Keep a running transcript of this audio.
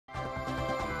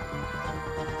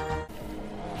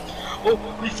Oh,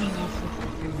 I fell off the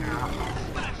fucking map.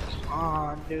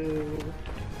 Aw, dude.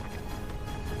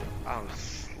 I'm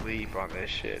asleep on this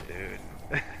shit, dude.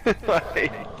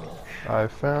 Like, I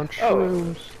found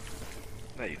shrooms.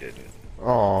 no, you didn't.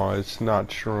 Oh, it's not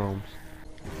shrooms.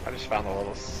 I just found the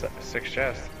little 6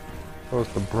 chest. Oh,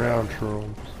 it's the brown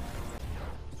shrooms.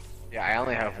 Yeah, I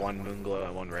only have 1 moon glow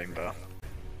and 1 rainbow.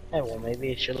 Hey, well,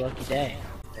 maybe it's your lucky day.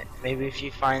 Maybe if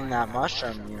you find that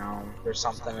mushroom, you know, there's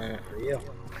something in it for you.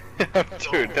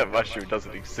 Dude, that mushroom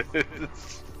doesn't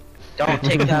exist. Don't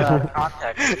take that out of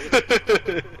context,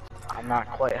 dude. I'm not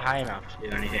quite high enough to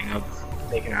do anything of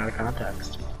taken out of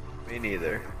context. Me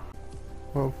neither.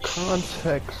 Well,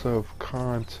 context of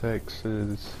context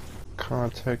is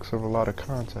context of a lot of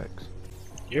context.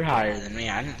 You're higher than me.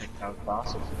 I didn't think that was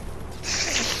possible.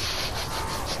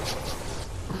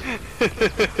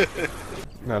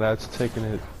 Now that's taking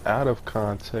it out of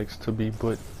context to be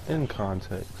put in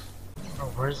context. Bro,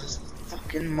 where's this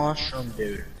fucking mushroom,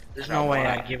 dude? There's no way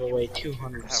I give away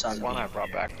 200 sunbeams. One I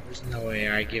brought back. There's no way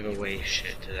I give away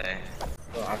shit today.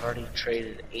 Well, I've already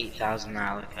traded 8,000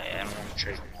 malachite. I don't want to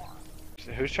trade more.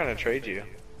 So who's trying to trade you?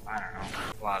 I don't know.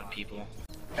 A lot of people.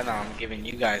 And then I'm giving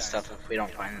you guys stuff if we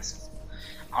don't find this.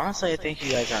 Honestly, I think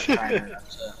you guys aren't trying enough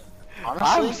to.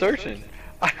 Honestly, I'm searching.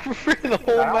 I've written the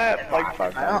whole map like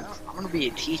 5 times. I'm gonna be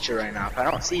a teacher right now. If I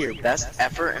don't see your best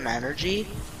effort and energy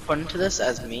put into this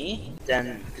as me,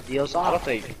 then the deal's off. I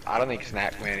don't think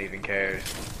Snackman even cares.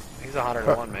 He's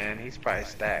 101, man. He's probably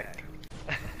stacked.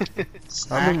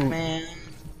 Snackman.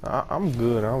 I'm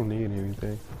good. I don't need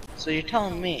anything. So you're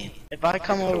telling me if I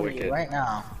come over to you right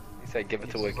now? He said, "Give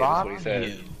it to Wicked." That's what he said.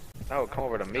 You, No, come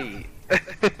over to me.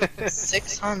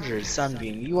 600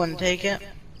 sunbeam. You wouldn't take it?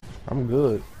 I'm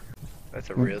good. That's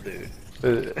a real dude.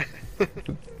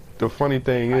 The funny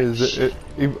thing is,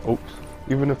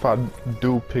 even if I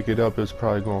do pick it up, it's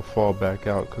probably gonna fall back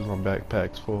out because my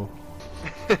backpack's full.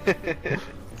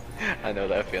 I know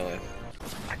that feeling.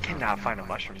 I cannot find a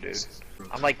mushroom, dude.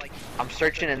 I'm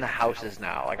searching in the houses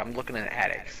now. Like, I'm looking in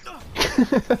attics.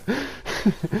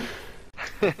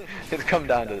 It's come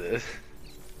down to this.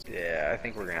 Yeah, I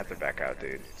think we're gonna have to back out,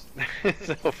 dude.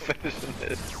 So finishing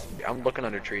this. I'm looking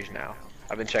under trees now.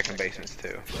 I've been checking basements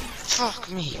too. Fuck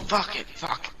me. Fuck it.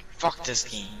 Fuck it. Fuck this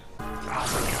game. Oh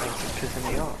my god, it's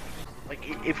pissing me off. Like,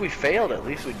 if we failed, at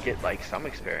least we'd get like some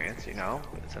experience, you know?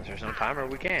 But since there's no timer,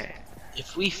 we can't.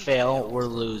 If we fail, we're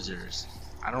losers.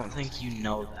 I don't think you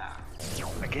know that.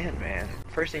 Again, man.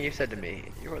 First thing you said to me,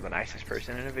 you were the nicest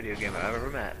person in a video game I've ever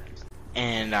met.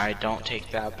 And I don't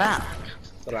take that back.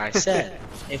 But I said,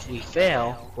 if we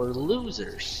fail, we're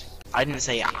losers. I didn't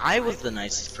say I was the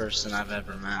nicest person I've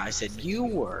ever met. I said you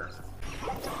were.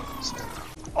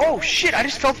 Oh shit, I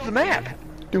just fell through the map!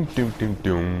 Doom doom doom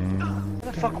doom.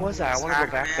 Where the fuck was I? I want to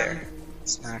go back there.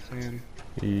 Snackman.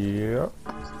 Yep.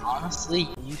 Honestly,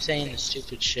 you saying the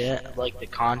stupid shit, like the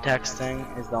context thing,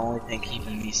 is the only thing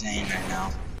keeping me sane right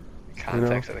now.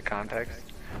 Context of the context.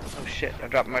 Oh shit, I'm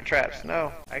dropping my traps. No,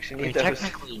 I actually need You're those.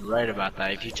 technically right about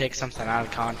that. If you take something out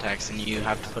of context and you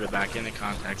have to put it back into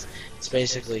context, it's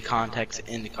basically context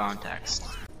into context.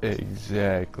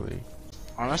 Exactly.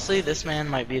 Honestly, this man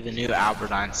might be the new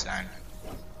Albert Einstein.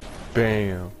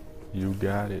 Bam. You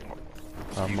got it.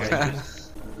 I might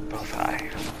Both high.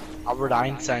 Albert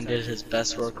Einstein did his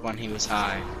best work when he was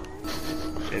high.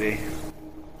 Did he?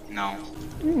 No.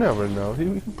 You never know.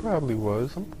 He probably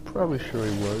was. I'm probably sure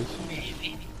he was.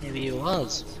 Maybe he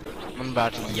was. I'm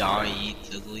about to yaw-eat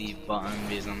the leave button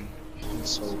because I'm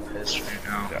so pissed right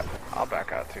now. Yeah, I'll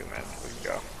back out too, man. We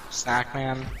can go.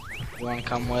 Snackman, you wanna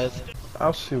come with?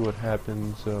 I'll see what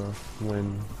happens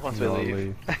when Once we y'all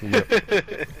leave.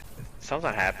 Yep.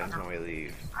 Something happens when we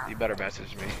leave. You better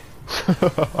message me.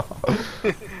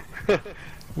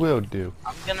 Will do.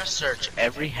 I'm gonna search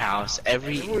every house,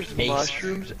 every There's basement.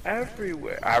 mushrooms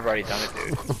everywhere. I've already done it,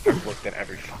 dude. I've looked at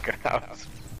every fucking house.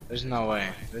 There's no way.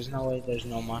 There's no way there's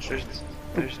no mushrooms.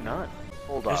 There's none.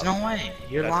 Hold There's up. no way.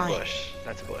 You're That's lying. bush.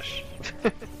 That's bush.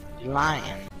 You're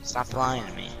lying. Stop lying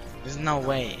to me. There's no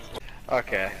way.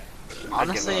 Okay.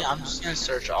 Honestly, I'm just gonna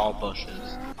search all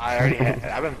bushes.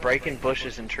 I've been breaking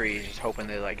bushes and trees, just hoping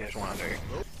they like just wander.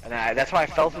 And that's why I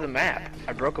fell through the map.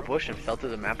 I broke a bush and fell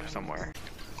through the map somewhere.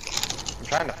 I'm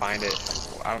trying to find it.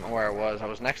 I don't know where I was. I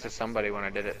was next to somebody when I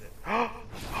did it.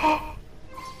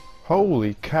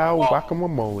 Holy cow,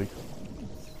 guacamole.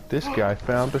 This guy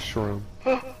found a shroom.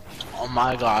 Oh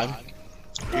my god.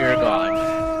 You're a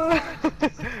god.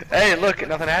 Hey, look,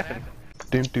 nothing happened.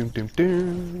 Doom doom doom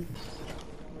doom.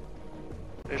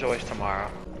 There's always tomorrow.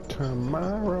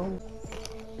 Tomorrow.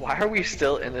 Why are we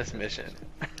still in this mission?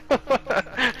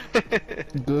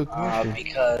 Good question.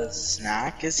 Because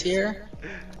Snack is here?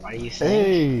 Why do you think?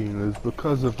 Hey, it's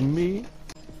because of me?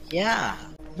 Yeah.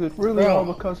 Is it really Bro. all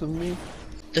because of me?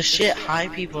 The shit high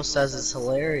people says is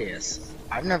hilarious.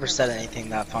 I've never said anything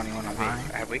that funny when I'm high.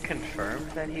 Have we confirmed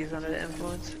that he's under the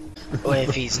influence? Well,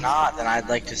 if he's not, then I'd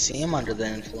like to see him under the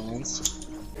influence.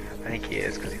 I think he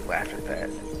is because he laughed at that.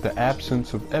 The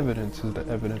absence of evidence is the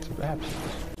evidence of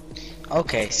absence.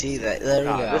 Okay, see that? There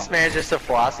we go. This man's just a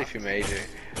philosophy major.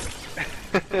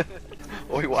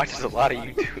 Well, he watches a lot of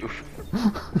YouTube.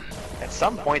 At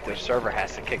some point, the server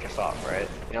has to kick us off, right?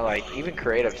 You know, like, even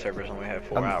creative servers only have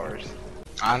 4 hours.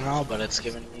 I don't know, but it's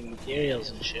giving me materials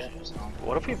and shit, so.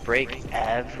 What if we break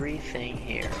everything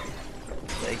here?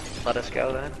 They let us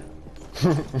go then?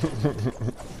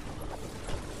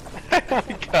 Oh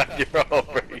my god, you're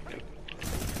over here.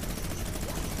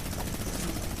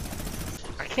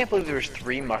 I can't believe there was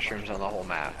 3 mushrooms on the whole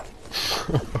map.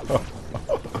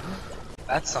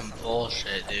 That's some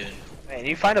bullshit, dude. Man,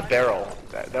 you find a barrel.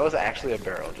 That was actually a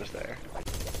barrel just there.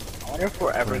 I wonder if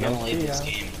we're ever gonna leave this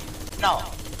game. No,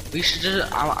 we should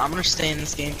just. I'm gonna stay in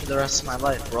this game for the rest of my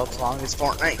life. World's longest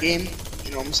Fortnite game.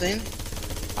 You know what I'm saying?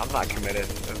 I'm not committed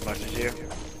as much as you.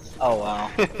 Oh wow.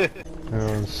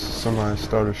 Somebody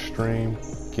start a stream,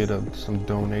 get up some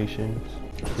donations,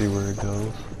 see where it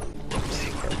goes.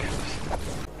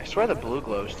 I swear the blue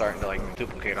glow is starting to like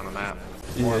duplicate on the map.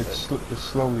 Yeah, it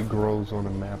slowly grows on the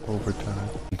map over time.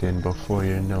 Then before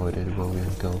you know it, it will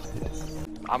engulf it.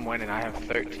 I'm winning. I have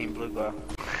 13 blue glow.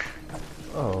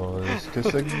 Oh, it's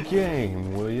just a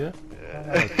game, will ya?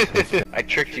 I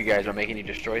tricked you guys by making you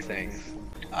destroy things.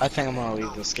 I think I'm gonna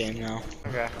leave this game now.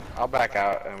 Okay, I'll back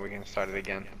out and we can start it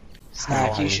again.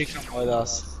 Snack, you should come with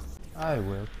us. I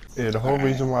will. Yeah, the whole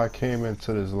reason why I came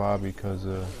into this lobby because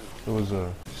it was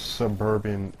a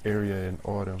suburban area in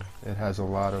Autumn. It has a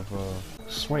lot of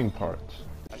swing parts.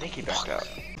 I think he backed out.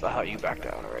 So how you backed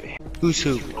out already? Who's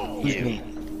who? Who's You. me?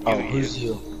 Oh, who's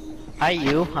you? Hi,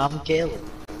 you. I'm Caleb.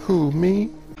 Who,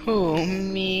 me? Who,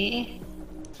 me?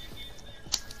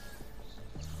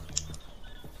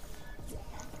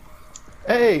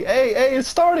 Hey, it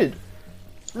started!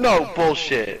 No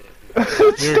bullshit.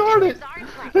 It started!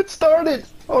 It started!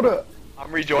 Hold up.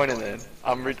 I'm rejoining then.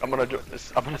 I'm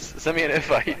gonna send me an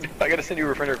invite. I gotta send you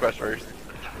a friend request first.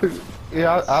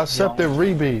 Yeah, I accepted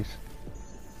rebees.